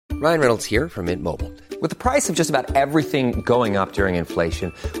Ryan Reynolds here from Mint Mobile. With the price of just about everything going up during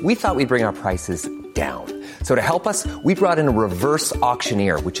inflation, we thought we'd bring our prices down. So to help us, we brought in a reverse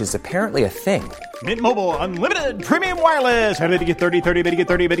auctioneer, which is apparently a thing. Mint Mobile Unlimited Premium Wireless. How to get 30, 30, bit to get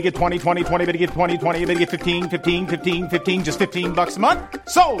 30, bit to get 20, 20, 20, bit to get 20, 20, bit to get 15, 15, 15, 15, just $15 a month?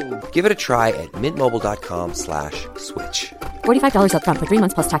 Sold! Give it a try at mintmobile.com/switch. $45 up front for 3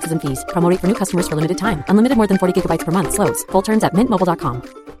 months plus taxes and fees. Promo rate for new customers for limited time. Unlimited more than 40 gigabytes per month. Slows full terms at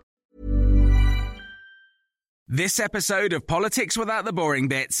mintmobile.com. This episode of Politics Without the Boring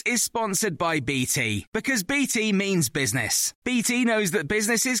Bits is sponsored by BT, because BT means business. BT knows that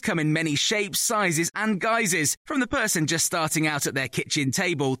businesses come in many shapes, sizes and guises, from the person just starting out at their kitchen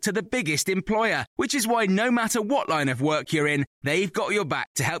table to the biggest employer, which is why no matter what line of work you're in, they've got your back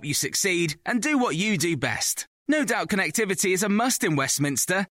to help you succeed and do what you do best. No doubt connectivity is a must in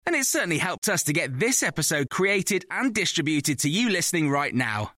Westminster, and it's certainly helped us to get this episode created and distributed to you listening right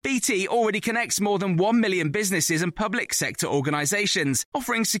now. BT already connects more than 1 million businesses and public sector organisations,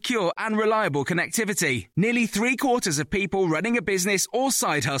 offering secure and reliable connectivity. Nearly 3/4 of people running a business or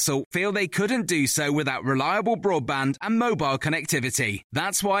side hustle feel they couldn't do so without reliable broadband and mobile connectivity.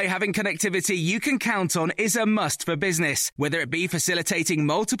 That's why having connectivity you can count on is a must for business, whether it be facilitating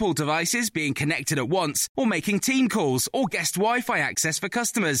multiple devices being connected at once, or making team calls or guest Wi-Fi access for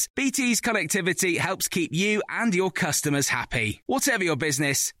customers. BT's connectivity helps keep you and your customers happy. Whatever your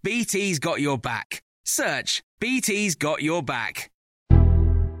business, BT's got your back. Search BT's got your back.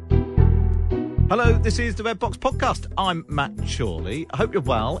 Hello, this is the Red Box Podcast. I'm Matt Chorley. I hope you're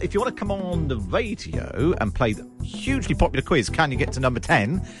well. If you want to come on the radio and play the hugely popular quiz, Can You Get to Number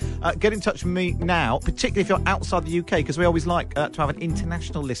 10? Get in touch with me now, particularly if you're outside the UK, because we always like to have an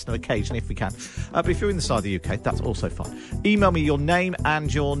international listener occasionally if we can. But if you're inside the UK, that's also fine. Email me your name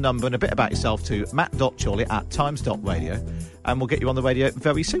and your number and a bit about yourself to matt.chorley@times.radio. And we'll get you on the radio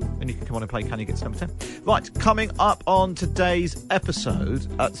very soon. And you can come on and play Can You Get to Number 10? Right, coming up on today's episode,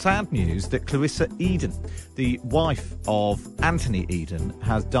 sad news that Clarissa Eden, the wife of Anthony Eden,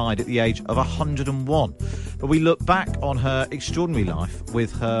 has died at the age of 101. But we look back on her extraordinary life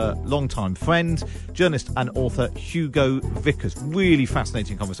with her longtime friend, journalist and author Hugo Vickers. Really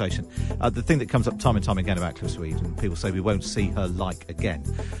fascinating conversation. The thing that comes up time and time again about Clarissa Eden, people say we won't see her like again.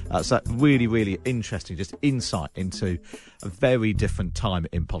 So really, really interesting, just insight into a very different time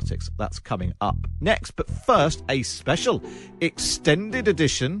in politics. That's coming up next. But first, a special extended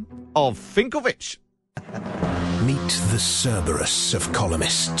edition of Finkelvich. Meet the Cerberus of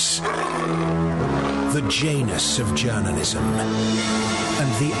columnists, the Janus of journalism, and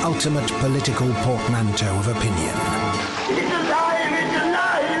the ultimate political portmanteau of opinion. It's alive! It's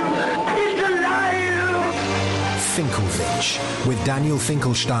alive! It's alive! Finkelvich, with Daniel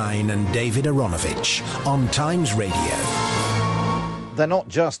Finkelstein and David Aronovich on Times Radio. They're not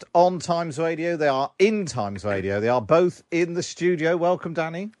just on Times Radio, they are in Times Radio. They are both in the studio. Welcome,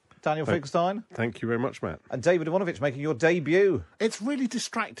 Danny. Daniel Finkelstein. Thank you very much, Matt. And David Aronovich making your debut. It's really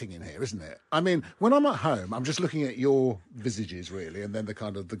distracting in here, isn't it? I mean, when I'm at home, I'm just looking at your visages, really, and then the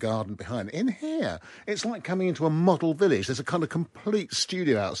kind of the garden behind. In here, it's like coming into a model village. There's a kind of complete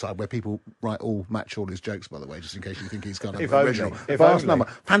studio outside where people write all Matt Chorley's jokes, by the way, just in case you think he's kind of original. Vast number.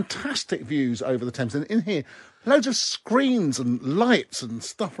 Fantastic views over the Thames. And in here, loads of screens and lights and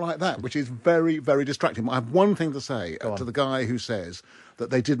stuff like that, which is very, very distracting. I have one thing to say to the guy who says that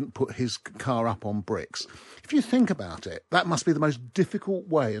they didn't put his car up on bricks. If you think about it, that must be the most difficult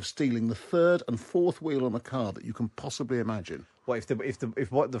way of stealing the third and fourth wheel on a car that you can possibly imagine. But you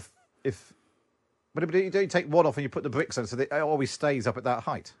take one off and you put the bricks on so that it always stays up at that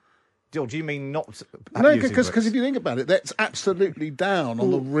height. Do you mean not? No, because if you think about it, that's absolutely down on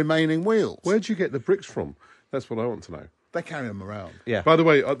the remaining wheels. Where'd you get the bricks from? That's what I want to know. They carry them around. Yeah. By the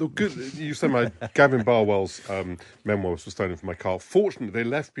way, you said my Gavin Barwell's memoirs were stolen from my car. Fortunately, they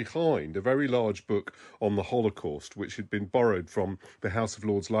left behind a very large book on the Holocaust, which had been borrowed from the House of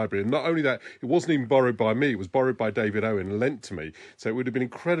Lords Library. And not only that, it wasn't even borrowed by me, it was borrowed by David Owen and lent to me. So it would have been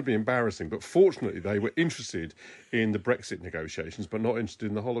incredibly embarrassing. But fortunately, they were interested in the Brexit negotiations, but not interested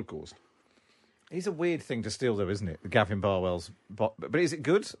in the Holocaust. It's a weird thing to steal, though, isn't it? Gavin Barwell's... But is it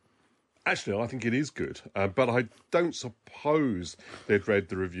good? Actually, I think it is good, but I don't suppose they'd read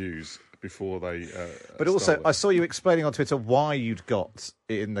the reviews before they... but also, I saw you explaining on Twitter why you'd got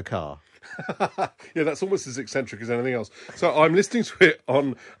it in the car. Yeah, that's almost as eccentric as anything else. So I'm listening to it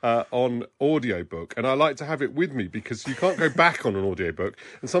on audiobook, and I like to have it with me because you can't go back on an audiobook.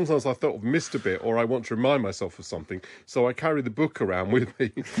 And sometimes I thought I've missed a bit, or I want to remind myself of something, so I carry the book around with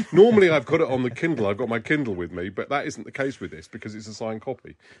me. Normally I've got it on the Kindle. I've got my Kindle with me, but that isn't the case with this because it's a signed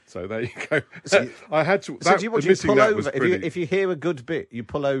copy. So there you go. I had to. So do you pull over if you hear a good bit? You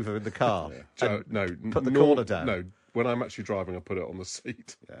pull over in the car. No, put the corner down. No. When I'm actually driving, I put it on the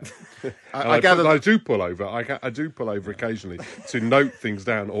seat. Yeah. I do pull over. I do pull over occasionally to note things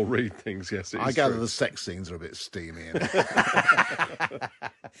down or read things. Yes, I gather the sex scenes are a bit steamy.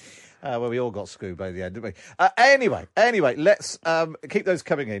 Well, we all got screwed by the end, didn't we? Anyway, let's keep those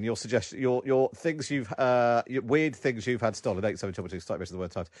coming in. Your suggestions, your things your weird things you've had stolen. 87222, start with the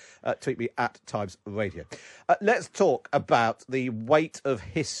word Times. Tweet me at Times Radio. Let's talk about the weight of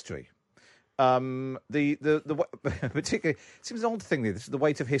history. The particularly, it seems an odd thing. This is the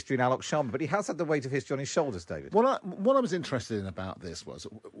weight of history in Alok Sharma, but he has had the weight of history on his shoulders, David. What I was interested in about this was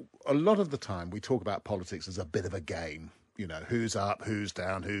a lot of the time we talk about politics as a bit of a game. You know, who's up, who's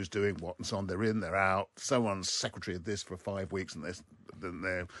down, who's doing what, and so on. They're in, they're out. Someone's secretary of this for 5 weeks, and then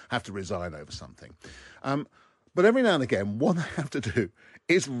they have to resign over something. But every now and again, what they have to do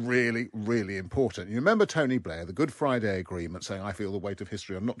is really, really important. You remember Tony Blair, the Good Friday Agreement, saying, I feel the weight of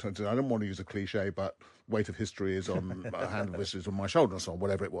history. I don't want to use a cliche, but weight of history is on a hand of history is on my shoulder and so on,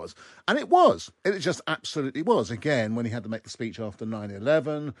 whatever it was. And it was. It just absolutely was. Again, when he had to make the speech after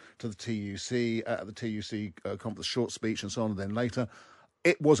 9/11 to the TUC, at the TUC conference, short speech and so on, and then later,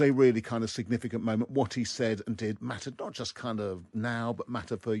 it was a really kind of significant moment. What he said and did mattered not just kind of now, but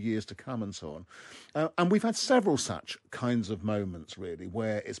mattered for years to come and so on. And we've had several such kinds of moments, really,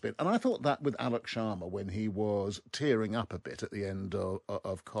 where it's been... And I thought that with Alok Sharma, when he was tearing up a bit at the end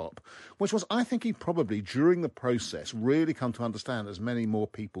of COP, which was, I think he probably, during the process, really come to understand, as many more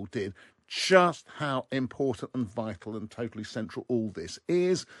people did, just how important and vital and totally central all this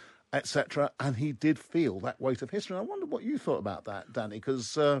is, etc. And he did feel that weight of history. And I wonder what you thought about that, Danny,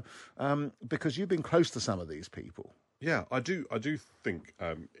 because you've been close to some of these people. Yeah, I do think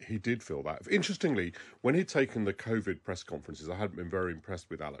he did feel that. Interestingly, when he'd taken the COVID press conferences, I hadn't been very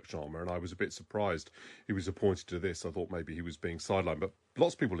impressed with Alok Sharma, and I was a bit surprised he was appointed to this. I thought maybe he was being sidelined, but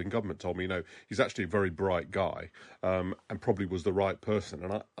lots of people in government told me, he's actually a very bright guy, and probably was the right person.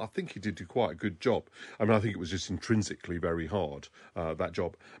 And I think he did do quite a good job. I mean, I think it was just intrinsically very hard, that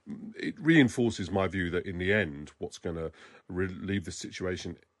job. It reinforces my view that in the end, what's going to relieve the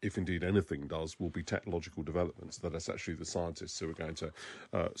situation, if indeed anything does, will be technological developments, that it's actually the scientists who are going to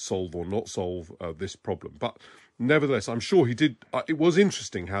solve or not solve this problem. But nevertheless, I'm sure he did. It was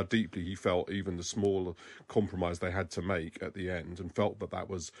interesting how deeply he felt even the small compromise they had to make at the end, and felt that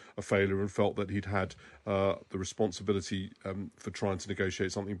was a failure, and felt that he'd had the responsibility for trying to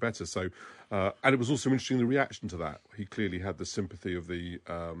negotiate something better. So, and it was also interesting the reaction to that. He clearly had the sympathy of the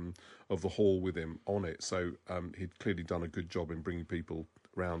hall with him on it. So he'd clearly done a good job in bringing people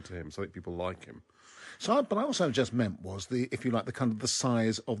round to him. So I think people like him. So, but I also just meant was if you like, the kind of the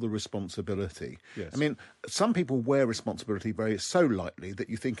size of the responsibility. Yes. I mean, some people wear responsibility so lightly that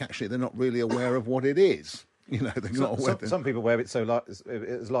you think actually they're not really aware of what it is. They're not aware. Some people wear it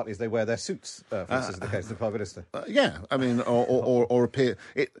as lightly as they wear their suits, for instance, in the case of the Prime Minister. Yeah, I mean, or appear.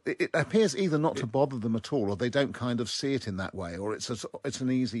 It appears either not to bother them at all, or they don't kind of see it in that way, or it's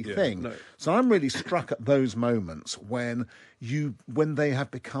an easy thing. No. So I'm really struck at those moments when they have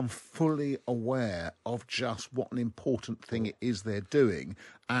become fully aware of just what an important thing it is they're doing,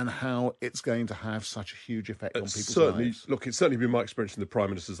 and how it's going to have such a huge effect on people's lives. Look, it's certainly been my experience in the Prime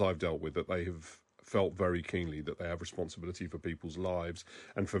Ministers I've dealt with that they have felt very keenly that they have responsibility for people's lives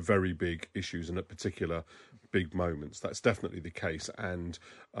and for very big issues, and at particular big moments. That's definitely the case, and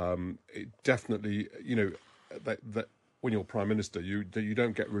it definitely, that when you're Prime Minister, you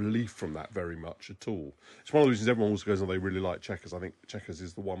don't get relief from that very much at all. It's one of the reasons everyone also goes, they really like Chequers. I think Chequers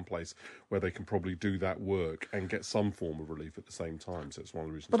is the one place where they can probably do that work and get some form of relief at the same time. So it's one of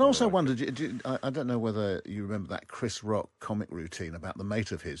the reasons. But I also wondered, I don't know whether you remember that Chris Rock comic routine about the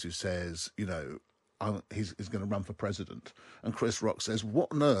mate of his who says, he's going to run for president, and Chris Rock says, "What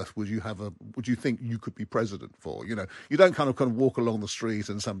on earth would you think you could be president for?" You don't kind of walk along the street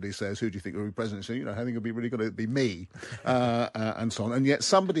and somebody says, "Who do you think will be president?" So I think it'd be really good. It'd be me, and so on. And yet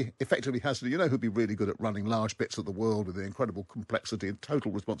somebody effectively has to. Who'd be really good at running large bits of the world with the incredible complexity and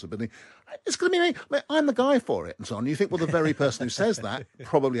total responsibility? It's going to be me. I'm the guy for it, and so on. You think, well, the very person who says that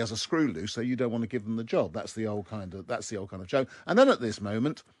probably has a screw loose, so you don't want to give them the job. That's the old kind of joke. And then at this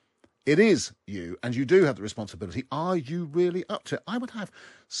moment, it is you, and you do have the responsibility. Are you really up to it? I would have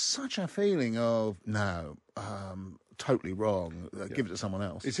such a feeling of, no, totally wrong. Give it to someone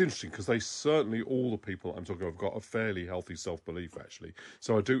else. It's interesting because they certainly, all the people I'm talking about, have got a fairly healthy self-belief, actually.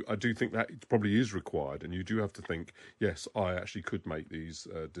 So I do think that probably is required, and you do have to think, yes, I actually could make these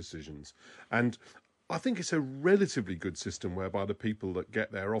decisions. And I think it's a relatively good system whereby the people that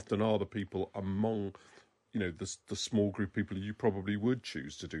get there often are the people among, the small group of people you probably would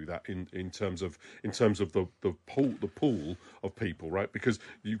choose to do that in terms of the pool of people, right? Because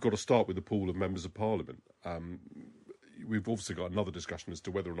you've got to start with the pool of members of Parliament. We've obviously got another discussion as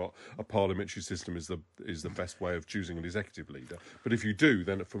to whether or not a parliamentary system is the best way of choosing an executive leader. But if you do,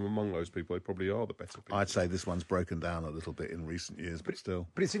 then from among those people, they probably are the better people. I'd say this one's broken down a little bit in recent years, but still.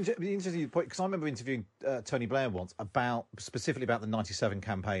 But it's interesting point, because I remember interviewing Tony Blair once specifically about the '97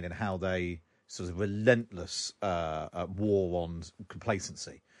 campaign and how they sort of relentless war on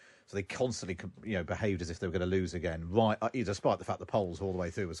complacency. So they constantly, behaved as if they were going to lose again, right? Despite the fact the polls all the way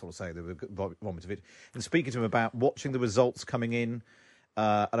through were sort of saying they were vomit of it. And speaking to him about watching the results coming in,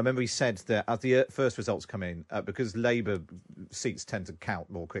 and I remember he said that as the first results come in, because Labour seats tend to count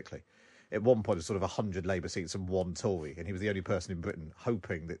more quickly. At one point, it was sort of 100 Labour seats and 1 Tory, and he was the only person in Britain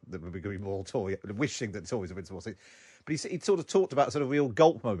hoping that there would be more Tory, wishing that Tories would win some more seats. But he sort of talked about a sort of real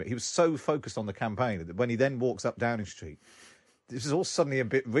gulp moment. He was so focused on the campaign that when he then walks up Downing Street, this is all suddenly a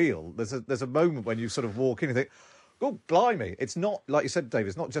bit real. There's a moment when you sort of walk in and think, oh, blimey. It's not, like you said, Dave,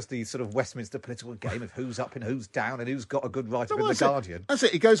 it's not just the sort of Westminster political game of who's up and who's down and who's got a good writer in The Guardian. That's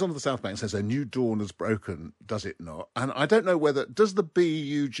it. He goes on to the South Bank and says, a new dawn has broken, does it not? And I don't know does the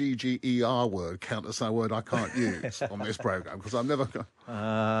B-U-G-G-E-R word count as a word I can't use on this programme? Because I'm never...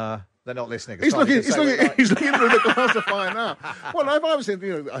 They're not listening. He's looking through the glass to find out. Well, if I was saying,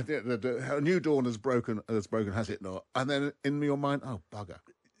 a new dawn has broken, has it not? And then in your mind, oh, bugger.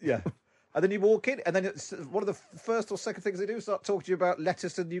 Yeah. And then you walk in, and then it's one of the first or second things they do is start talking to you about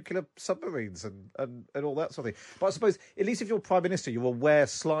letters to nuclear submarines and all that sort of thing. But I suppose, at least if you're Prime Minister, you're aware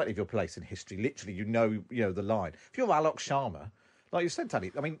slightly of your place in history. Literally, you know the line. If you're Alok Sharma, like you said, Tony,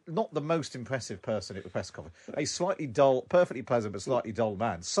 I mean, not the most impressive person at the press conference. A slightly dull, perfectly pleasant but slightly dull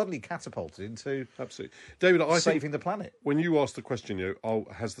man, suddenly catapulted into absolutely, David, I saving think the planet. When you asked the question,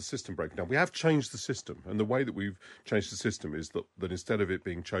 has the system broken down? We have changed the system, and the way that we've changed the system is that instead of it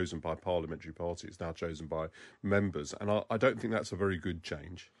being chosen by parliamentary party, it's now chosen by members, and I don't think that's a very good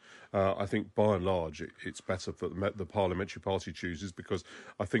change. I think by and large it's better that the parliamentary party chooses, because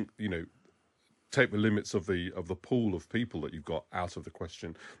I think take the limits of the pool of people that you've got out of the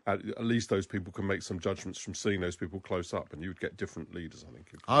question. At least those people can make some judgments from seeing those people close up, and you would get different leaders, I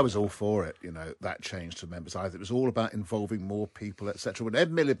think. I was all for it, that change to members. It was all about involving more people, etc. When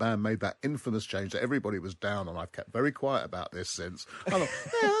Ed Miliband made that infamous change that everybody was down on, I've kept very quiet about this since. I thought,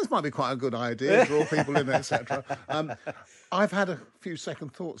 this might be quite a good idea, draw people in, etc. I've had a few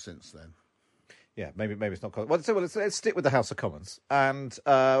second thoughts since then. Yeah, maybe it's not. Well, let's stick with the House of Commons and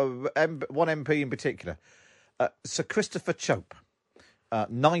one MP in particular, Sir Christopher Chope,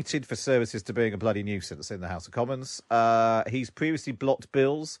 knighted for services to being a bloody nuisance in the House of Commons. He's previously blocked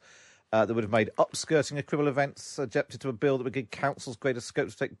bills that would have made upskirting of criminal events, objected to a bill that would give councils greater scope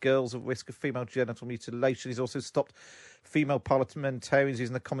to take girls at risk of female genital mutilation. He's also stopped female parliamentarians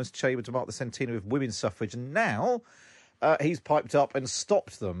using the Commons chamber to mark the centenary of women's suffrage, and now. He's piped up and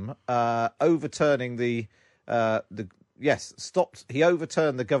stopped them, overturning He overturned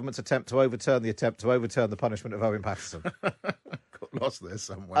the government's attempt to overturn the punishment of Owen Paterson. Got lost there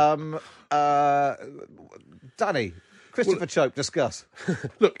somewhere. Danny, Christopher Chope, discuss.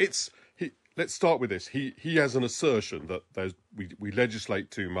 Look, let's start with this. He has an assertion that we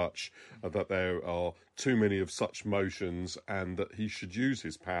legislate too much, that there are too many of such motions, and that he should use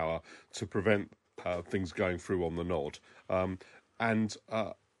his power to prevent things going through on the nod, and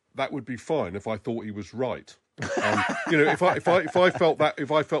that would be fine if I thought he was right. If I felt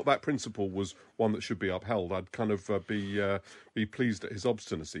that principle was one that should be upheld, I'd kind of be pleased at his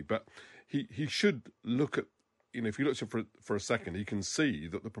obstinacy. But he should look at. If you look at it for a second, he can see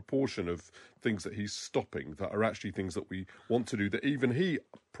that the proportion of things that he's stopping that are actually things that we want to do, that even he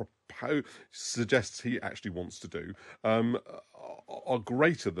suggests he actually wants to do, are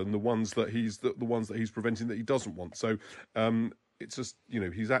greater than the ones that he's preventing that he doesn't want. So it's just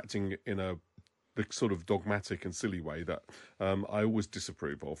he's acting in the sort of dogmatic and silly way that I always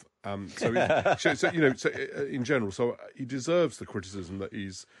disapprove of. So in general, so he deserves the criticism that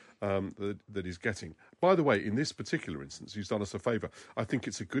he's that he's getting. By the way, in this particular instance, he's done us a favour. I think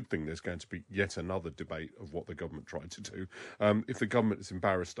it's a good thing there's going to be yet another debate of what the government tried to do. If the government is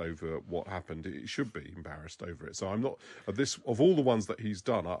embarrassed over what happened, it should be embarrassed over it. So I'm not of all the ones that he's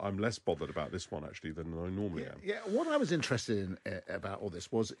done, I'm less bothered about this one actually than I normally am. Yeah, what I was interested in about all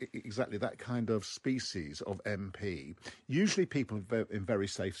this was exactly that kind of species of MP. Usually people in very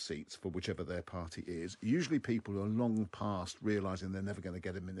safe seats for whichever their party is. Usually people who are long past realising they're never going to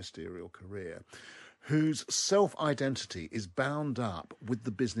get a ministerial career, whose self-identity is bound up with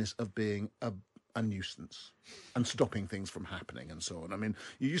the business of being a nuisance and stopping things from happening and so on. I mean,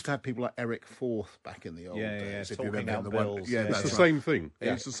 you used to have people like Eric Forth back in the old days. If you remember out bills. It's the same thing.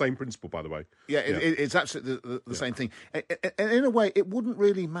 Yeah. It's the same principle, by the way. It's absolutely the same thing. And in a way, it wouldn't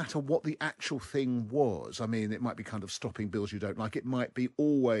really matter what the actual thing was. I mean, it might be kind of stopping bills you don't like. It might be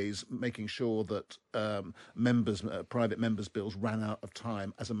always making sure that private members' bills ran out of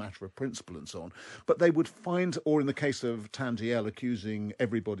time as a matter of principle and so on. But they would find, or in the case of Tandiel, accusing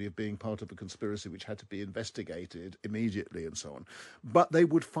everybody of being part of a conspiracy which had to be investigated immediately and so on. But they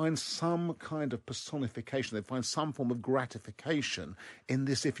would find some kind of personification. They'd find some form of gratification in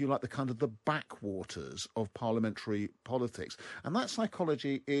this, if you like, the kind of the backwaters of parliamentary politics. And that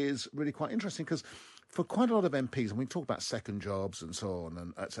psychology is really quite interesting because for quite a lot of MPs, and we talk about second jobs and so on,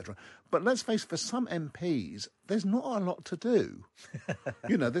 and etc. But let's face it, for some MPs, there's not a lot to do.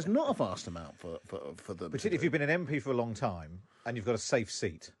 There's not a vast amount for them. Particularly if you've been an MP for a long time and you've got a safe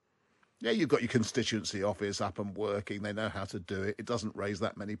seat. Yeah, you've got your constituency office up and working. They know how to do it. It doesn't raise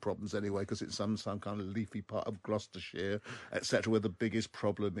that many problems anyway because it's some kind of leafy part of Gloucestershire, etc., where the biggest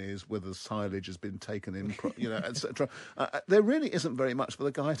problem is whether the silage has been taken in, etc. There really isn't very much for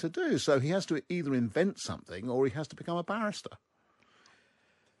the guy to do. So he has to either invent something or he has to become a barrister.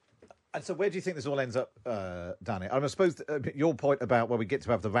 And so where do you think this all ends up, Danny? I suppose your point about, we get to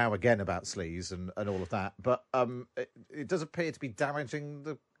have the row again about sleaze and all of that, but it does appear to be damaging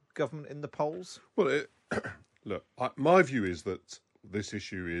the government in the polls? Well, look, my view is that this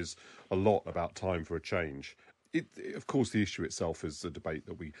issue is a lot about time for a change. Of course, the issue itself is the debate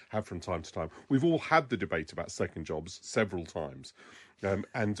that we have from time to time. We've all had the debate about second jobs several times.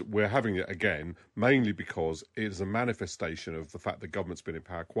 And we're having it again, mainly because it is a manifestation of the fact that government's been in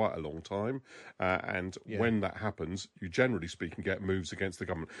power quite a long time. When that happens, you generally speaking get moves against the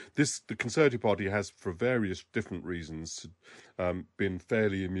government. The Conservative Party has, for various different reasons, been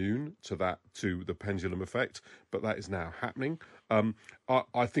fairly immune to the pendulum effect, but that is now happening.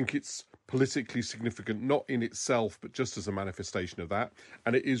 I think it's politically significant, not in itself, but just as a manifestation of that.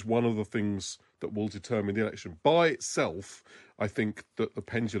 And it is one of the things that will determine the election. By itself, I think that the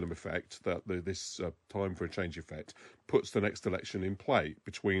pendulum effect, that this time for a change effect, puts the next election in play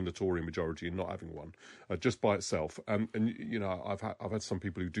between the Tory majority and not having one, just by itself. And I've had some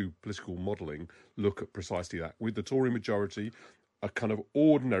people who do political modelling look at precisely that. With the Tory majority, a kind of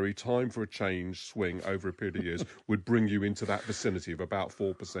ordinary time for a change swing over a period of years would bring you into that vicinity of about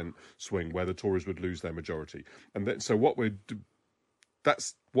 4% swing where the Tories would lose their majority. And then, so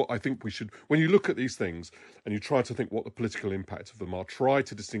that's what I think we should, when you look at these things and you try to think what the political impact of them are, try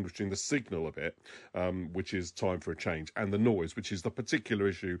to distinguish between the signal of it, which is time for a change, and the noise, which is the particular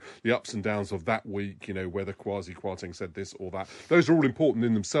issue, the ups and downs of that week, whether Kwasi Kwarteng said this or that. Those are all important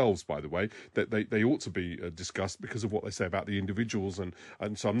in themselves, by the way, that they ought to be discussed because of what they say about the individuals. And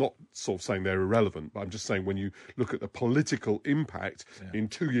so I'm not sort of saying they're irrelevant, but I'm just saying when you look at the political impact in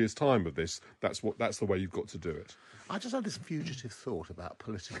 2 years' time of this, that's the way you've got to do it. I just had this fugitive thought about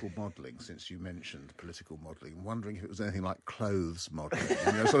political modelling since you mentioned political modelling, wondering if it was anything like clothes modelling.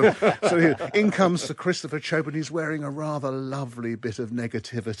 So in comes Sir Christopher Chope and he's wearing a rather lovely bit of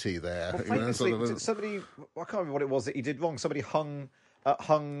negativity there. Well, somebody, I can't remember what it was that he did wrong. Somebody hung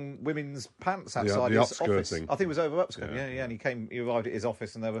women's pants outside his office. I think it was over Upscombe. Yeah. And he arrived at his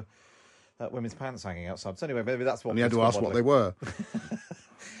office and there were women's pants hanging outside. So anyway, maybe that's what. And he had to ask what they were.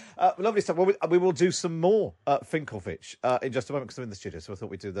 Lovely stuff. Well, we will do some more Finkelfitch in just a moment because they're in the studio, so I thought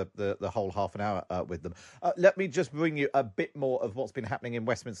we'd do the whole half an hour with them. Let me just bring you a bit more of what's been happening in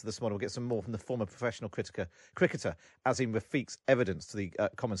Westminster this morning. We'll get some more from the former professional cricketer, Azim Rafiq's evidence to the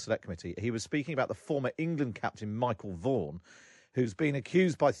Commons Select Committee. He was speaking about the former England captain, Michael Vaughan, who's been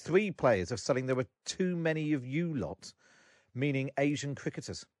accused by 3 players of saying there were too many of you lot, meaning Asian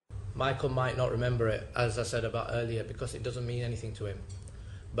cricketers. Michael might not remember it, as I said about earlier, because it doesn't mean anything to him.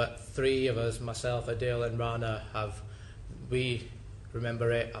 But 3 of us, myself, Adil and Rana, we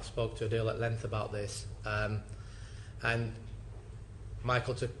remember it. I've spoke to Adil at length about this. And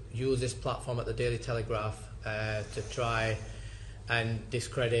Michael to use this platform at the Daily Telegraph to try and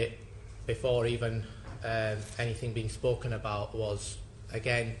discredit before even anything being spoken about was,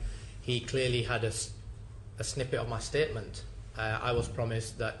 again, he clearly had a snippet of my statement. I was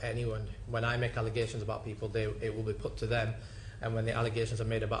promised that when I make allegations about people, it will be put to them, and when the allegations are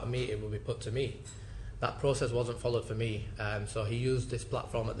made about me, it will be put to me. That process wasn't followed for me, so he used this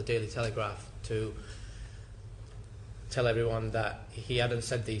platform at the Daily Telegraph to tell everyone that he hadn't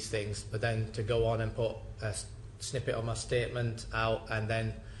said these things, but then to go on and put a snippet of my statement out and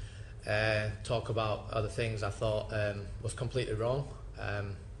then talk about other things, I thought was completely wrong.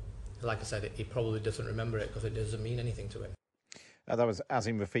 Like I said, he probably doesn't remember it because it doesn't mean anything to him. That was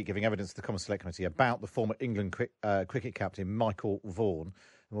Azim Rafiq giving evidence to the Commons Select Committee about the former England cricket captain Michael Vaughan.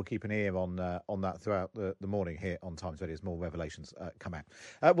 And we'll keep an ear on that throughout the morning here on Times Radio as more revelations come out.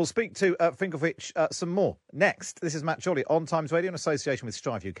 We'll speak to Finkelfitch some more next. This is Matt Chorley on Times Radio in association with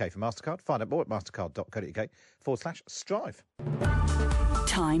Strive UK for MasterCard. Find out more at mastercard.co.uk/Strive.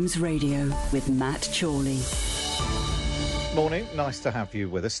 Times Radio with Matt Chorley. Morning, nice to have you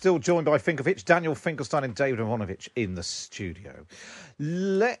with us. Still joined by Finkelfitch, Daniel Finkelstein and David Aronovich in the studio.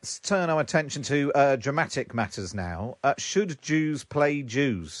 Let's turn our attention to dramatic matters now. Should Jews play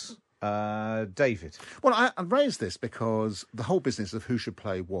Jews? David? Well, I raised this because the whole business of who should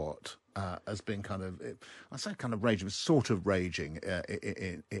play what has been kind of raging, sort of raging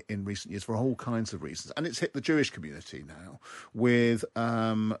in recent years for all kinds of reasons. And it's hit the Jewish community now with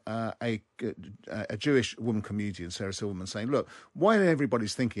a Jewish woman comedian, Sarah Silverman, saying, look, while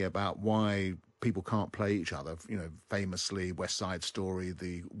everybody's thinking about why people can't play each other, famously West Side Story,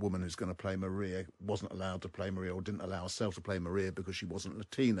 the woman who's going to play Maria wasn't allowed to play Maria or didn't allow herself to play Maria because she wasn't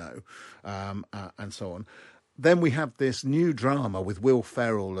Latino, and so on. Then we have this new drama with Will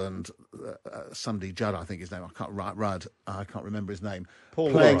Ferrell and Sunday Judd, I think his name. I can't remember his name. Paul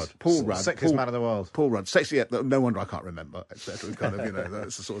Rudd. Sexiest man in the world. Paul Rudd. Sexy, yeah, no wonder I can't remember, etc. Kind of,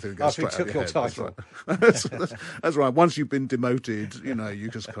 that's the sort of thing that goes straight out of your head. Title. That's right. Once you've been demoted, you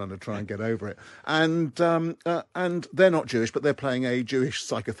just kind of try and get over it. And they're not Jewish, but they're playing a Jewish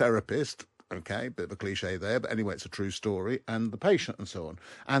psychotherapist. Okay, bit of a cliche there, but anyway, it's a true story, and the patient and so on.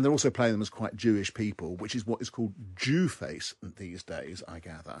 And they're also playing them as quite Jewish people, which is what is called Jew-face these days, I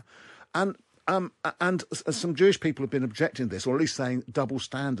gather. And some Jewish people have been objecting to this, or at least saying double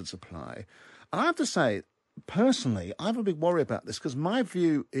standards apply. And I have to say, personally, I have a big worry about this, because my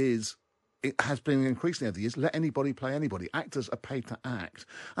view is, it has been increasingly over the years, let anybody play anybody. Actors are paid to act.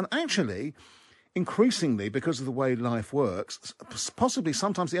 And actually, increasingly, because of the way life works, possibly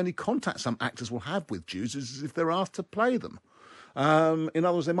sometimes the only contact some actors will have with Jews is if they're asked to play them. In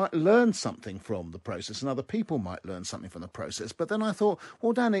other words, they might learn something from the process, and other people might learn something from the process. But then I thought,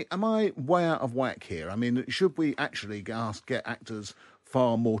 well, Danny, am I way out of whack here? I mean, should we actually get actors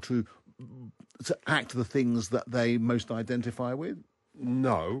far more to act the things that they most identify with?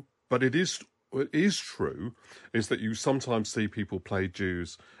 No, but it is true, is that you sometimes see people play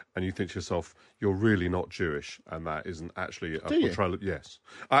Jews and you think to yourself, you're really not Jewish, and that isn't actually a portrayal. Yes.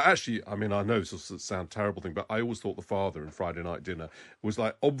 I know this will sound terrible thing, but I always thought the father in Friday Night Dinner was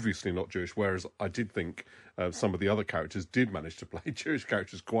obviously not Jewish, whereas I did think some of the other characters did manage to play Jewish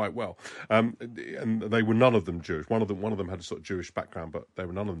characters quite well. And they were none of them Jewish. One of them had a sort of Jewish background, but they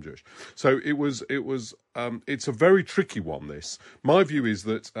were none of them Jewish. So it's a very tricky one, this. My view is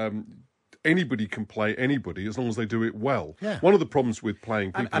that anybody can play anybody as long as they do it well. Yeah. One of the problems with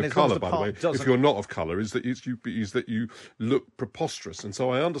playing people of colour, by the way, if you're not of colour, is that you look preposterous. And so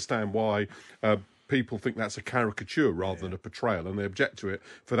I understand why people think that's a caricature rather than a portrayal, and they object to it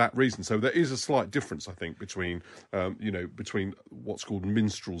for that reason. So there is a slight difference, I think, between what's called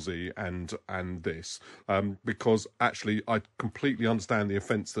minstrelsy and this, because actually I completely understand the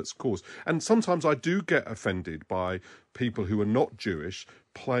offence that's caused. And sometimes I do get offended by people who are not Jewish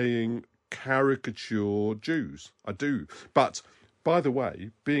playing caricature Jews. I do. But, by the way,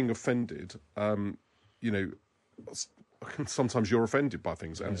 being offended, sometimes you're offended by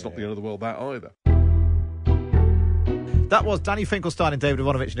things, and it's not the end of the world that either. That was Danny Finkelstein and David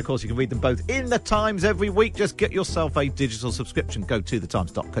Aronovich, and of course you can read them both in the Times every week. Just get yourself a digital subscription. Go to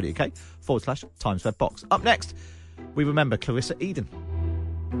thetimes.co.uk/Times Web Box. Up next, we remember Clarissa Eden.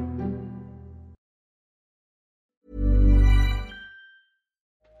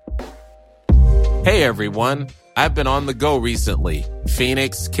 Hey everyone, I've been on the go recently.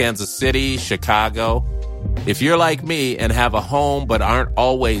 Phoenix, Kansas City, Chicago. If you're like me and have a home but aren't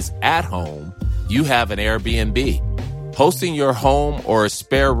always at home, you have an Airbnb. Hosting your home or a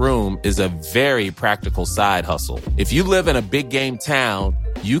spare room is a very practical side hustle. If you live in a big game town,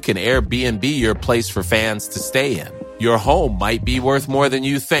 you can Airbnb your place for fans to stay in. Your home might be worth more than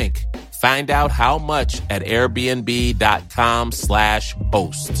you think. Find out how much at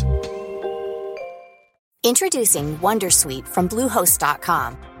airbnb.com/host. Introducing Wondersuite from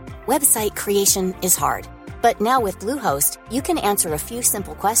Bluehost.com. Website creation is hard, but now with Bluehost, you can answer a few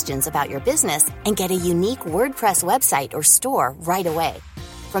simple questions about your business and get a unique WordPress website or store right away.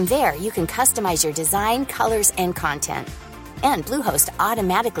 From there, you can customize your design, colors, and content. And Bluehost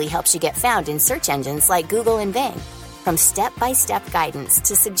automatically helps you get found in search engines like Google and Bing. From step-by-step guidance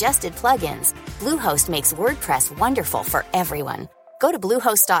to suggested plugins, Bluehost makes WordPress wonderful for everyone. Go to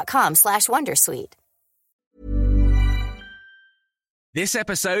bluehost.com/wondersuite. This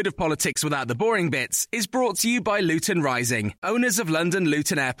episode of Politics Without the Boring Bits is brought to you by Luton Rising, owners of London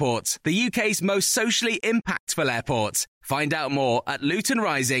Luton Airport, the UK's most socially impactful airport. Find out more at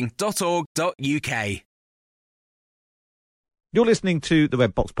lutonrising.org.uk. You're listening to the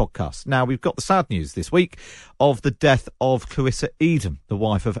Red Box Podcast. Now, we've got the sad news this week of the death of Clarissa Eden, the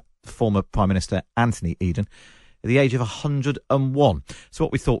wife of former Prime Minister Anthony Eden, at the age of 101. So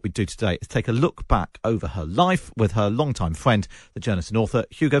what we thought we'd do today is take a look back over her life with her longtime friend, the journalist and author,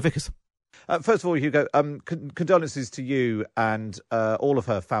 Hugo Vickers. First of all, Hugo, condolences to you and all of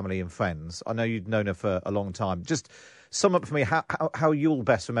her family and friends. I know you'd known her for a long time. Just sum up for me how you'll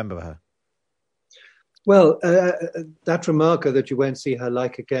best remember her. Well, that remarker that you won't see her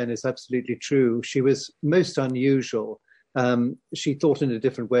like again is absolutely true. She was most unusual. She thought in a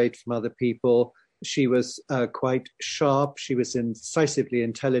different way from other people. She was quite sharp. She was incisively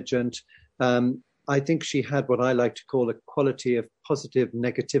intelligent. I think she had what I like to call a quality of positive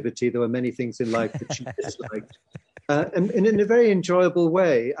negativity. There were many things in life that she disliked. And in a very enjoyable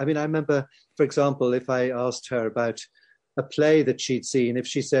way. I mean, I remember, for example, if I asked her about a play that she'd seen, if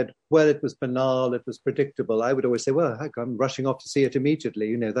she said, well, it was banal, it was predictable, I would always say, well, heck, I'm rushing off to see it immediately.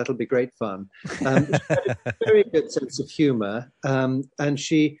 You know, that'll be great fun. She had a very good sense of humour. And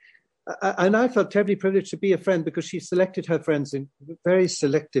I felt terribly privileged to be a friend because she selected her friends very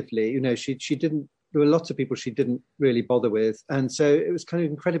selectively. You know, she didn't, there were lots of people she didn't really bother with. And so it was kind of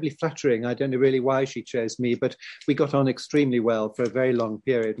incredibly flattering. I don't know really why she chose me, but we got on extremely well for a very long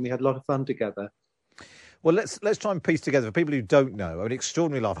period and we had a lot of fun together. Well, let's try and piece together, for people who don't know, an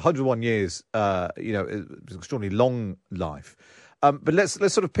extraordinary life, 101 years, it was an extraordinarily long life. But let's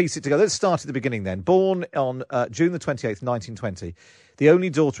sort of piece it together. Let's start at the beginning then. Born on June the 28th, 1920, the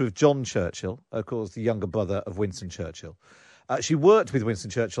only daughter of John Churchill, of course, the younger brother of Winston Churchill. She worked with Winston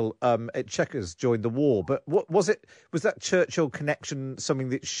Churchill at Chequers during the war. But was that Churchill connection something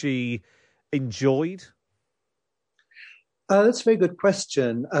that she enjoyed? That's a very good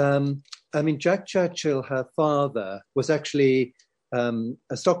question. I mean, Jack Churchill, her father, was actually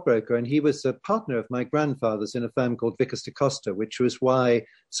a stockbroker, and he was a partner of my grandfather's in a firm called Vickers de Costa, which was why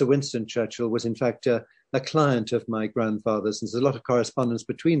Sir Winston Churchill was, in fact, a client of my grandfather's. And there's a lot of correspondence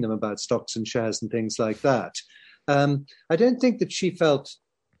between them about stocks and shares and things like that. I don't think that she felt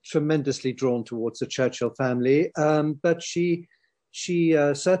tremendously drawn towards the Churchill family, but she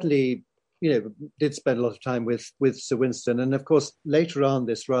certainly, did spend a lot of time with Sir Winston. And of course, later on,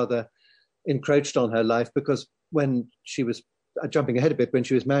 this rather encroached on her life because when she was, jumping ahead a bit, when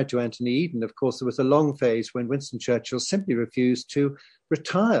she was married to Anthony Eden, of course, there was a long phase when Winston Churchill simply refused to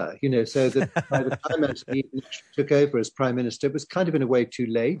retire, so that by the time Anthony Eden took over as Prime Minister, it was kind of in a way too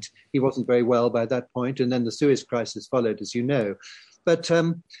late. He wasn't very well by that point, and then the Suez Crisis followed, as you know. But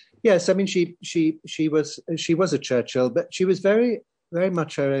yes, I mean, she was a Churchill, but she was very, very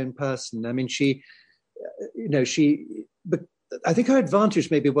much her own person. I mean, but I think her advantage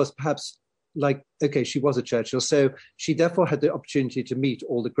maybe was perhaps she was a Churchill, so she therefore had the opportunity to meet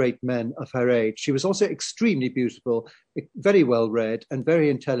all the great men of her age. She was also extremely beautiful, very well read, and very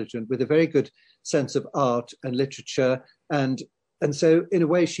intelligent, with a very good sense of art and literature. And so, in a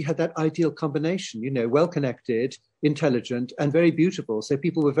way, she had that ideal combination, well connected, intelligent, and very beautiful. So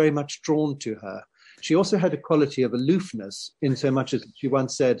people were very much drawn to her. She also had a quality of aloofness, in so much as she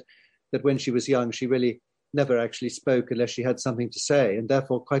once said that when she was young, she really never actually spoke unless she had something to say, and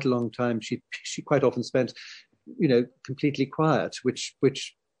therefore quite a long time she quite often spent, completely quiet, which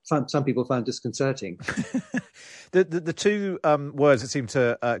some people found disconcerting. The two words that seem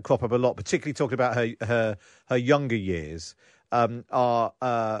to crop up a lot, particularly talking about her younger years, are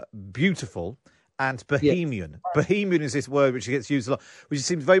beautiful and bohemian. Yes. Bohemian is this word which gets used a lot, which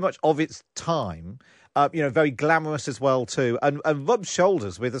seems very much of its time. Very glamorous as well too, and rubs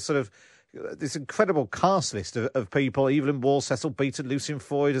shoulders with a sort of this incredible cast list of people: Evelyn Waugh, Cecil Beaton, Lucian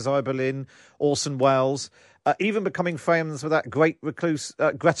Freud, Isaiah Berlin, Orson Welles, even becoming famous with that great recluse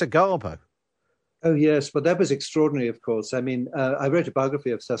Greta Garbo. Oh, yes. Well, that was extraordinary, of course. I mean, I wrote a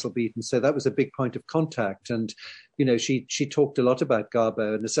biography of Cecil Beaton, so that was a big point of contact. And, she talked a lot about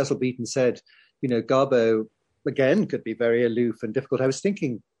Garbo. And as Cecil Beaton said, Garbo, again, could be very aloof and difficult. I was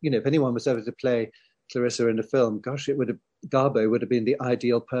thinking, if anyone was ever to play Clarissa in a film, gosh, Garbo would have been the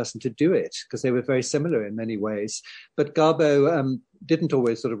ideal person to do it, because they were very similar in many ways. But Garbo didn't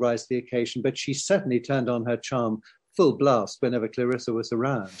always sort of rise to the occasion, but she certainly turned on her charm full blast whenever Clarissa was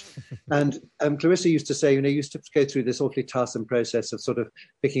around. And Clarissa used to say, used to go through this awfully tiresome process of sort of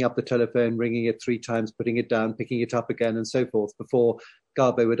picking up the telephone, ringing it 3 times, putting it down, picking it up again, and so forth, before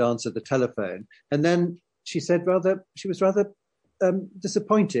Garbo would answer the telephone. And then she said she was rather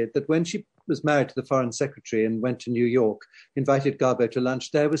disappointed that when she was married to the foreign secretary and went to New York, invited Garbo to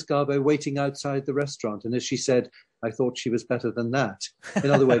lunch, there was Garbo waiting outside the restaurant. And as she said, I thought she was better than that.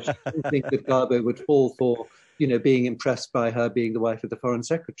 In other words, she didn't think that Garbo would fall for, being impressed by her being the wife of the foreign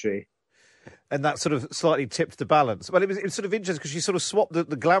secretary. And that sort of slightly tipped the balance. Well, it was sort of interesting because she sort of swapped the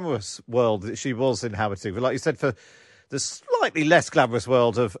glamorous world that she was inhabiting, but like you said, for the slightly less glamorous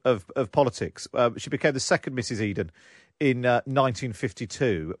world of politics. She became the second Mrs. Eden in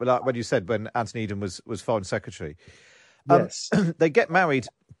 1952, like when you said when Anthony Eden was Foreign Secretary. Yes. They get married.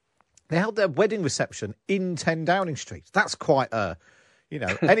 They held their wedding reception in 10 Downing Street. That's quite a...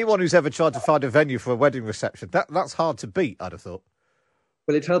 anyone who's ever tried to find a venue for a wedding reception, that's hard to beat, I'd have thought.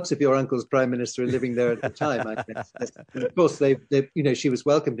 Well, it helps if your uncle's prime minister and living there at the time, I guess. And of course, she was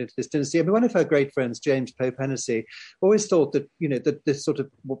welcomed into this dynasty. I mean, one of her great friends, James Pope Hennessy, always thought that, that this sort of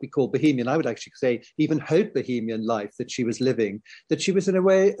what we call bohemian, I would actually say even haute bohemian life that she was living, that she was in a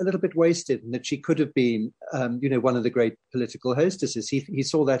way a little bit wasted, and that she could have been, one of the great political hostesses. He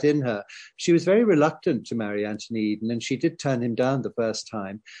saw that in her. She was very reluctant to marry Anthony Eden, and she did turn him down the first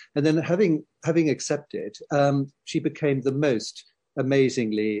time. And then having accepted, she became the most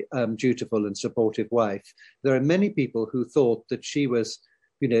amazingly dutiful and supportive wife. There are many people who thought that she was,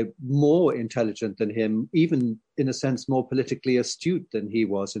 more intelligent than him, even in a sense more politically astute than he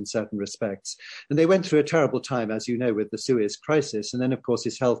was in certain respects. And they went through a terrible time, as you know, with the Suez Crisis. And then, of course,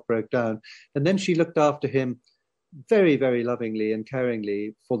 his health broke down. And then she looked after him very, very lovingly and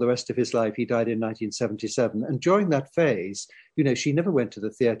caringly for the rest of his life. He died in 1977. And during that phase, she never went to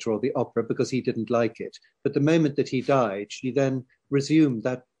the theatre or the opera because he didn't like it. But the moment that he died, she then resumed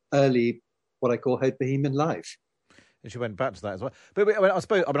that early, what I call haute bohemian life. And she went back to that as well. But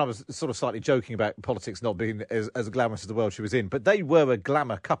I was sort of slightly joking about politics not being as glamorous as the world she was in. But they were a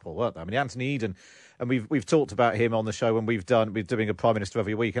glamour couple, weren't they? I mean, Anthony Eden, and we've talked about him on the show when we're doing a Prime Minister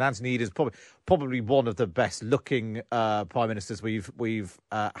every week. And Anthony Eden is probably one of the best looking Prime Ministers we've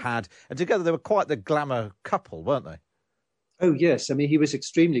had. And together they were quite the glamour couple, weren't they? Oh, yes. I mean, he was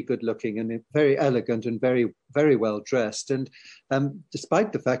extremely good looking and very elegant and very, very well dressed. And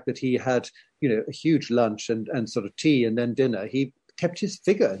despite the fact that he had, a huge lunch and sort of tea and then dinner, he kept his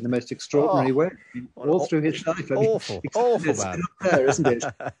figure in the most extraordinary way all through his life. Awful man. There, isn't it?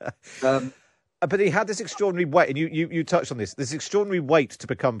 But he had this extraordinary weight, and you touched on this extraordinary weight to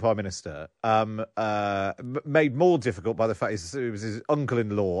become Prime Minister, made more difficult by the fact it was his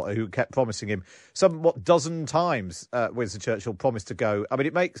uncle-in-law who kept promising him dozen times Winston Churchill promised to go. I mean,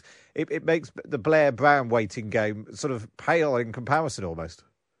 it makes the Blair Brown waiting game sort of pale in comparison almost.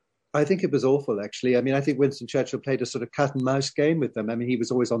 I think it was awful, actually. I mean, I think Winston Churchill played a sort of cat and mouse game with them. I mean, he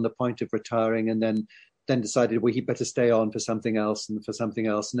was always on the point of retiring and then decided, well, he'd better stay on for something else. And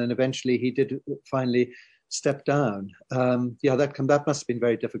then eventually he did finally step down. That must have been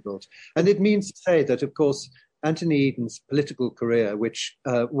very difficult. And it means to say that, of course, Anthony Eden's political career, which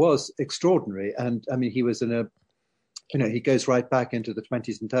was extraordinary, and I mean, he was he goes right back into the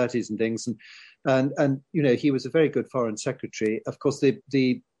 20s and 30s and things. And he was a very good foreign secretary. Of course, the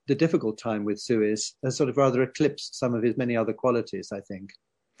difficult time with Suez has sort of rather eclipsed some of his many other qualities, I think.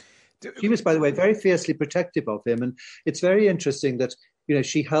 She was, by the way, very fiercely protective of him. And it's very interesting that,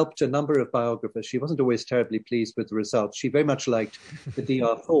 she helped a number of biographers. She wasn't always terribly pleased with the results. She very much liked the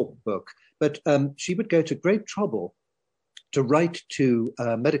D.R. Thorpe book. But she would go to great trouble to write to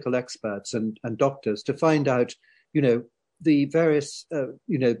medical experts and doctors to find out, the various,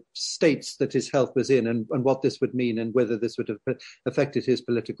 states that his health was in and what this would mean and whether this would have affected his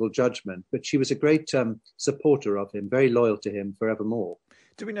political judgment. But she was a great supporter of him, very loyal to him forevermore.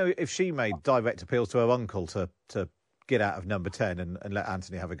 Do we know if she made direct appeals to her uncle to get out of number 10 and let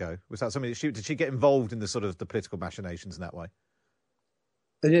Anthony have a go? Was that something did she get involved in the sort of the political machinations in that way?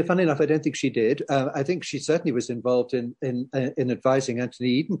 Funny enough, I don't think she did. I think she certainly was involved in advising Anthony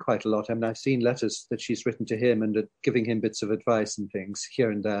Eden quite a lot. I mean, I've seen letters that she's written to him and giving him bits of advice and things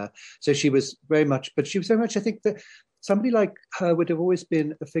here and there. So she was very much, I think that somebody like her would have always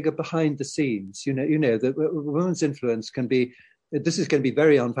been a figure behind the scenes. The woman's influence can be. This is going to be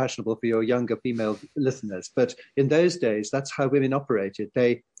very unfashionable for your younger female listeners, but in those days, that's how women operated.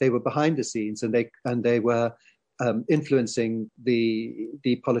 They were behind the scenes, and they were influencing the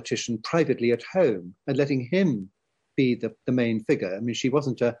politician privately at home and letting him be the main figure. I mean, she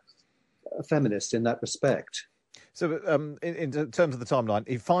wasn't a feminist in that respect. So, in terms of the timeline,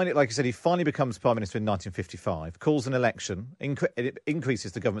 he finally becomes Prime Minister in 1955, calls an election, it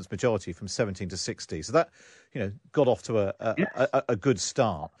increases the government's majority from 17 to 60. So that, got off to a good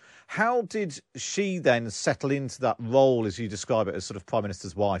start. How did she then settle into that role, as you describe it, as sort of Prime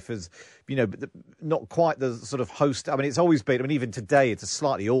Minister's wife, as, not quite the sort of host? I mean, it's always been, even today, it's a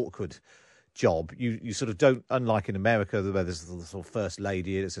slightly awkward job. You sort of don't, unlike in America where there's the sort of first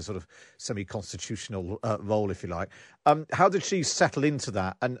lady, it's a sort of semi-constitutional role, if you like. How did she settle into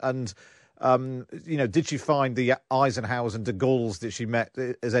that? And did she find the Eisenhowers and de Gaulles that she met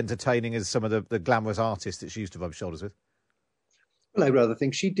as entertaining as some of the glamorous artists that she used to rub shoulders with? Well, I rather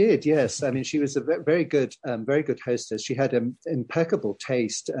think she did, yes. I mean, she was a very good hostess. She had impeccable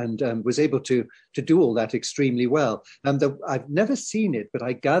taste and was able to do all that extremely well. I've never seen it, but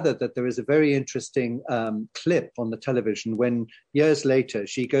I gather that there is a very interesting clip on the television when, years later,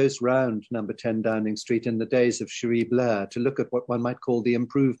 she goes round number 10 Downing Street in the days of Cherie Blair to look at what one might call the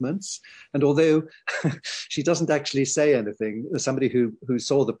improvements. And although she doesn't actually say anything, somebody who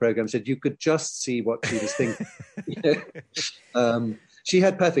saw the programme said you could just see what she was thinking. She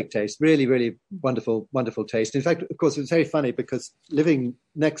had perfect taste, really, really wonderful, wonderful taste. In fact, of course, it was very funny because living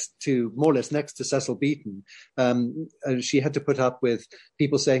more or less next to Cecil Beaton, she had to put up with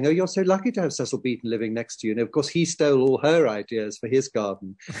people saying, "Oh, you're so lucky to have Cecil Beaton living next to you." And of course, he stole all her ideas for his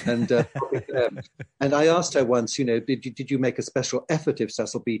garden. And and I asked her once, did you make a special effort if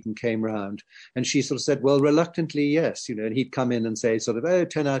Cecil Beaton came round? And she sort of said, well, reluctantly, yes. And he'd come in and say sort of,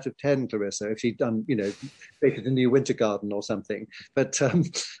 10 out of 10, Clarissa, if she'd done, created a new winter garden or something. But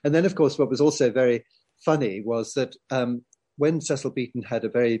and then, of course, what was also very funny was that when Cecil Beaton had a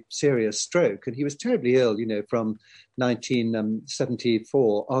very serious stroke, and he was terribly ill, from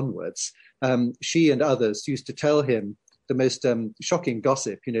 1974 onwards, she and others used to tell him the most shocking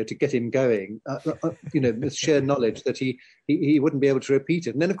gossip, to get him going, with sheer knowledge that he wouldn't be able to repeat it.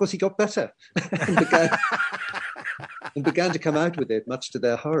 And then, of course, he got better and began to come out with it, much to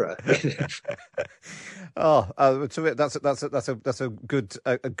their horror. That's a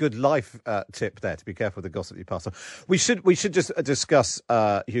good life tip there, to be careful with the gossip you pass on. We should just discuss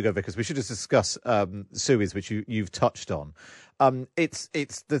Hugo Vickers. We should just discuss Suez, which you've touched on. It's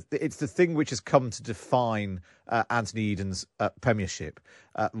the thing which has come to define Anthony Eden's premiership,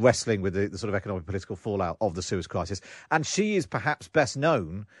 wrestling with the sort of economic political fallout of the Suez crisis, and she is perhaps best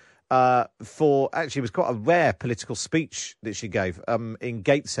known for, actually, it was quite a rare political speech that she gave in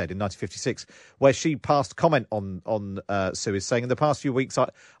Gateshead in 1956, where she passed comment on Suez, saying, in the past few weeks, I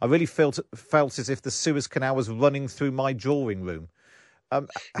really felt as if the Suez Canal was running through my drawing room. How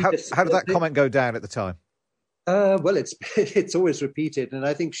did that comment go down at the time? Well, it's always repeated. And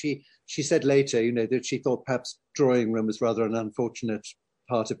I think she said later, that she thought perhaps drawing room was rather an unfortunate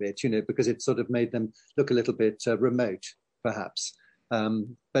part of it, because it sort of made them look a little bit remote, perhaps.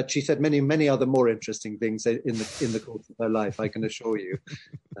 But she said many, many other more interesting things in the course of her life, I can assure you.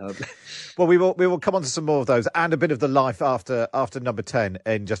 Well, we will come on to some more of those and a bit of the life after number 10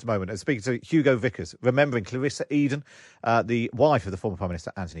 in just a moment. And speaking to Hugo Vickers, remembering Clarissa Eden, the wife of the former Prime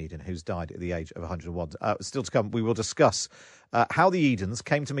Minister Anthony Eden, who's died at the age of 101. Still to come, we will discuss how the Edens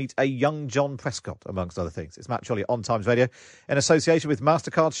came to meet a young John Prescott, amongst other things. It's Matt Chorley on Times Radio in association with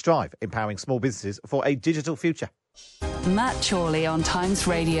MasterCard Strive, empowering small businesses for a digital future. Matt Chorley on Times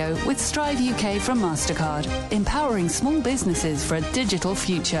Radio with Strive UK from MasterCard, empowering small businesses for a digital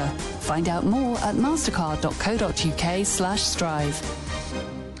future. Find out more at mastercard.co.uk/strive.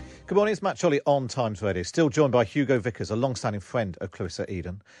 Good morning, it's Matt Chorley on Times Radio. Still joined by Hugo Vickers, a long-standing friend of Clarissa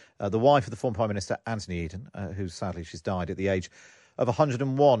Eden, the wife of the former Prime Minister Anthony Eden, who sadly she's died at the age of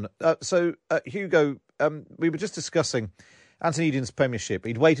 101. Hugo, we were just discussing Anthony Eden's premiership.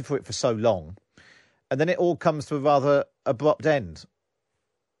 He'd waited for it for so long. And then it all comes to a rather abrupt end.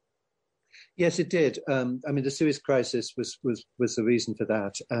 Yes, it did. The Suez crisis was the reason for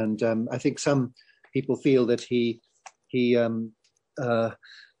that, and I think some people feel that he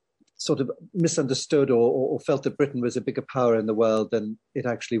sort of misunderstood or felt that Britain was a bigger power in the world than it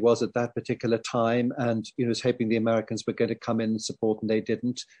actually was at that particular time, and was hoping the Americans were going to come in and support, and they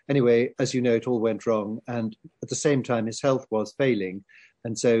didn't. Anyway, as you know, it all went wrong, and at the same time, his health was failing.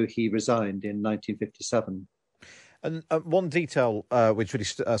 And so he resigned in 1957. And one detail which really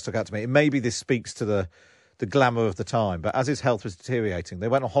stuck out to me, and maybe this speaks to the glamour of the time, but as his health was deteriorating, they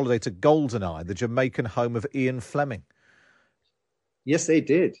went on holiday to Goldeneye, the Jamaican home of Ian Fleming. Yes, they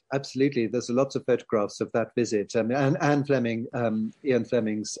did. Absolutely. There's lots of photographs of that visit. And Anne Fleming, Ian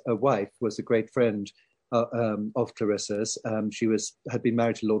Fleming's wife, was a great friend Clarissa's. She had been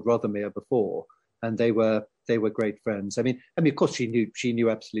married to Lord Rothermere before, and they were great friends. I mean, of course, she knew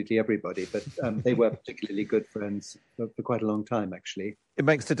absolutely everybody, but they were particularly good friends for quite a long time, actually. It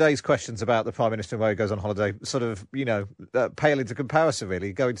makes today's questions about the Prime Minister and where he goes on holiday sort of, pale into comparison,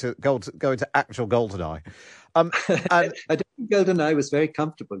 really, going to actual GoldenEye. And I don't think GoldenEye was very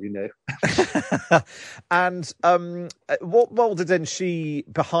comfortable, And what role did then she,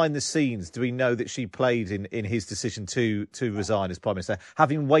 behind the scenes, do we know that she played in his decision to resign as Prime Minister,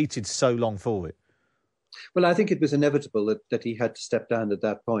 having waited so long for it? Well, I think it was inevitable that he had to step down at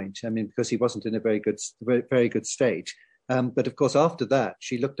that point. I mean, because he wasn't in a very good state. But of course, after that,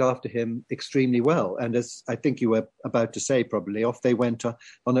 she looked after him extremely well. And as I think you were about to say, probably off they went on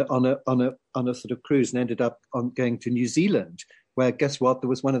a sort of cruise and ended up going to New Zealand, where guess what? There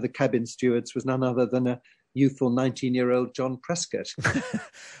was one of the cabin stewards was none other than a youthful 19-year-old John Prescott.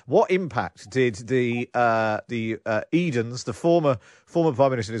 What impact did the Edens, the former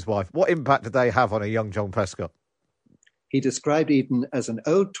Prime Minister and his wife, what impact did they have on a young John Prescott? He described Eden as an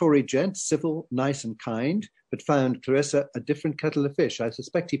old Tory gent, civil, nice and kind, but found Clarissa a different kettle of fish. I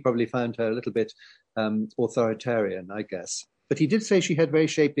suspect he probably found her a little bit authoritarian, I guess. But he did say she had very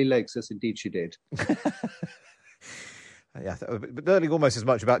shapely legs, as indeed she did. Yeah, but learning almost as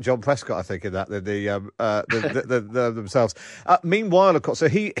much about John Prescott, I think, in that than the themselves. Meanwhile, of course, so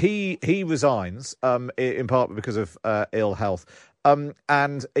he resigns in part because of ill health,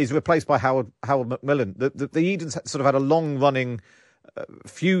 and is replaced by Howard Macmillan. The Edens sort of had a long-running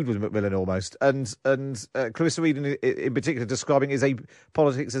feud with Macmillan almost, and Clarissa Eden in particular describing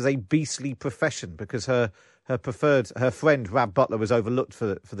politics as a beastly profession because her friend Rab Butler was overlooked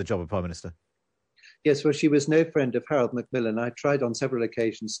for the job of Prime Minister. Yes, well, she was no friend of Harold Macmillan. I tried on several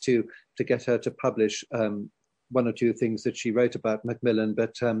occasions to get her to publish one or two things that she wrote about Macmillan,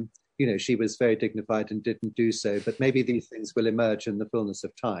 but she was very dignified and didn't do so. But maybe these things will emerge in the fullness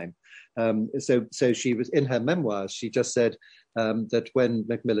of time. So she was in her memoirs. She just said that when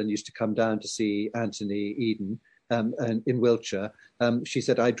Macmillan used to come down to see Anthony Eden and in Wiltshire, she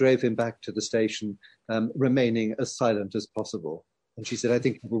said, I drove him back to the station, remaining as silent as possible. And she said, I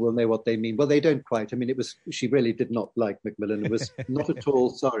think people will know what they mean. Well, they don't quite. I mean, she really did not like Macmillan and was not at all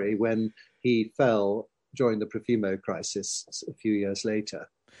sorry when he fell during the Profumo crisis a few years later.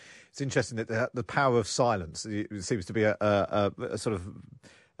 It's interesting that the power of silence seems to be a sort of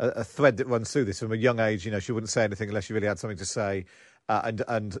a thread that runs through this. From a young age, she wouldn't say anything unless she really had something to say.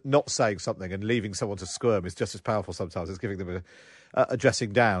 And not saying something and leaving someone to squirm is just as powerful sometimes as giving them a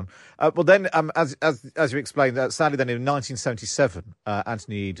dressing down. Well, then, as you explained, sadly, then in 1977,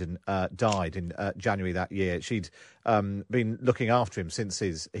 Anthony Eden died in January that year. She'd been looking after him since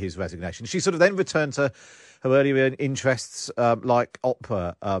his resignation. She sort of then returned to her earlier interests like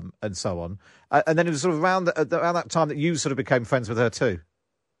opera and so on. And then it was sort of around that time that you sort of became friends with her too.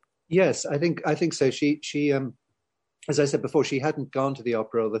 Yes, I think so. She as I said before, she hadn't gone to the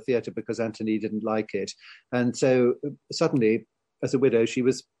opera or the theatre because Anthony didn't like it. And so suddenly, as a widow, she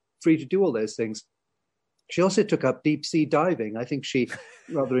was free to do all those things. She also took up deep sea diving. I think she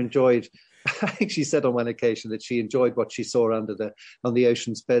rather enjoyed, I think she said on one occasion that she enjoyed what she saw on the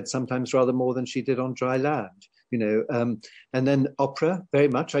ocean's bed, sometimes rather more than she did on dry land. And then opera, very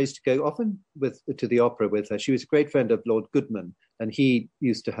much. I used to go often to the opera with her. She was a great friend of Lord Goodman, and he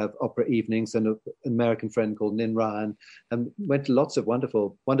used to have opera evenings, and an American friend called Nin Ryan, and went to lots of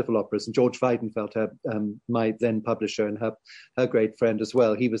wonderful, wonderful operas. And George Weidenfeld, my then publisher, and her great friend as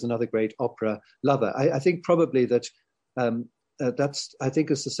well. He was another great opera lover. I think probably that I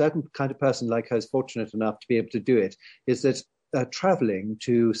think as a certain kind of person like her is fortunate enough to be able to do it, is that traveling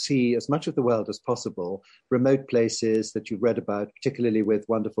to see as much of the world as possible, remote places that you've read about, particularly with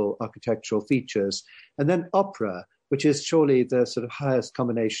wonderful architectural features, and then opera, which is surely the sort of highest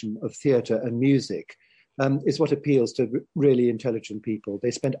combination of theatre and music, is what appeals to really intelligent people.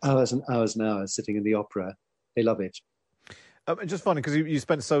 They spend hours and hours and hours sitting in the opera. They love it. Just funny, because you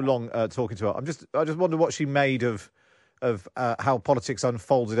spent so long talking to her. I just wonder what she made of how politics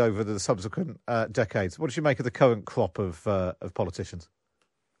unfolded over the subsequent decades. What did you make of the current crop of politicians?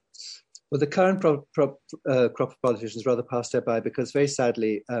 Well, the current crop of politicians rather passed her by because, very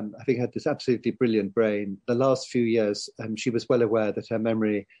sadly, I think had this absolutely brilliant brain. The last few years, she was well aware that her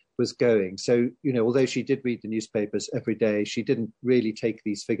memory was going. So, although she did read the newspapers every day, she didn't really take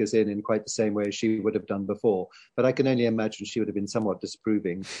these figures in quite the same way as she would have done before. But I can only imagine she would have been somewhat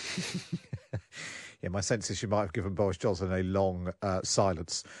disapproving. Yeah, my sense is she might have given Boris Johnson a long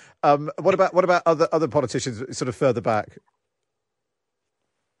silence. What about other politicians sort of further back?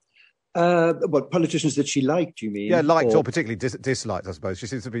 What politicians that she liked? You mean? Yeah, liked or particularly disliked, I suppose. She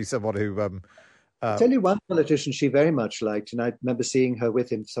seems to be someone who I'll tell you one politician she very much liked, and I remember seeing her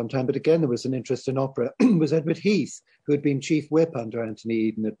with him sometime, but again, there was an interest in opera, was Edward Heath, who had been chief whip under Anthony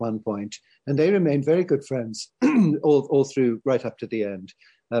Eden at one point, and they remained very good friends all through, right up to the end,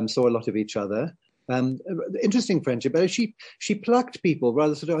 saw a lot of each other. Interesting friendship, but she plucked people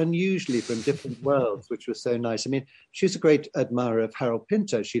rather sort of unusually from different worlds, which was so nice. I mean, she was a great admirer of Harold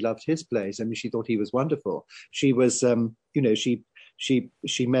Pinter. She loved his plays. I mean, she thought he was wonderful. She was,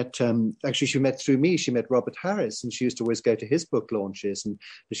 she met, actually she met through me, she met Robert Harris, and she used to always go to his book launches, and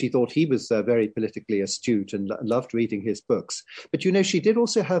she thought he was very politically astute and loved reading his books. But, she did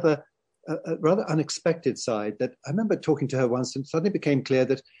also have a rather unexpected side that I remember talking to her once, and suddenly became clear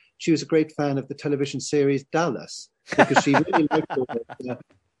that she was a great fan of the television series Dallas, because she really liked all that.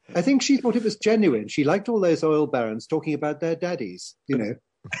 I think she thought it was genuine. She liked all those oil barons talking about their daddies, You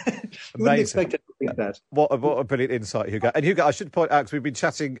wouldn't expect anything like that. What a brilliant insight, Hugo. And Hugo, I should point out, because we've been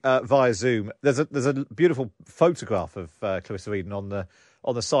chatting via Zoom, there's a beautiful photograph of Clarissa Eden on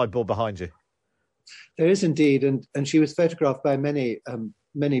the sideboard behind you. There is indeed, and she was photographed by many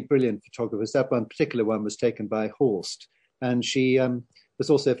brilliant photographers. That one particular one was taken by Horst, and she was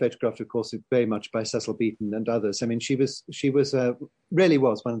also photographed, of course, very much by Cecil Beaton and others. I mean, she really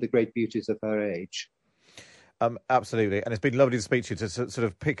was one of the great beauties of her age. Absolutely, and it's been lovely to speak to you, to sort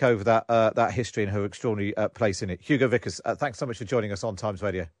of pick over that history and her extraordinary place in it. Hugo Vickers, thanks so much for joining us on Times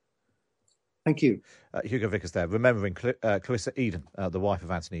Radio. Thank you. Hugo Vickers there, remembering Clarissa Eden, the wife of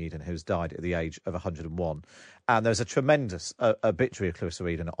Anthony Eden, who's died at the age of 101. And there's a tremendous obituary of Clarissa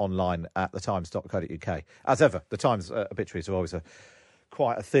Eden online at thetimes.co.uk. As ever, the Times obituaries are always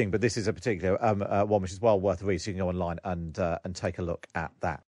quite a thing, but this is a particular one which is well worth a read, so you can go online and take a look at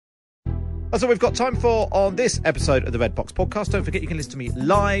that. That's all we've got time for on this episode of the Red Box Podcast. Don't forget you can listen to me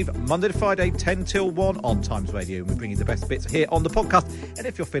live Monday to Friday, 10 till 1 on Times Radio. And we bring you the best bits here on the podcast. And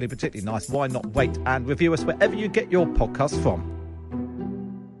if you're feeling particularly nice, why not wait and review us wherever you get your podcasts from.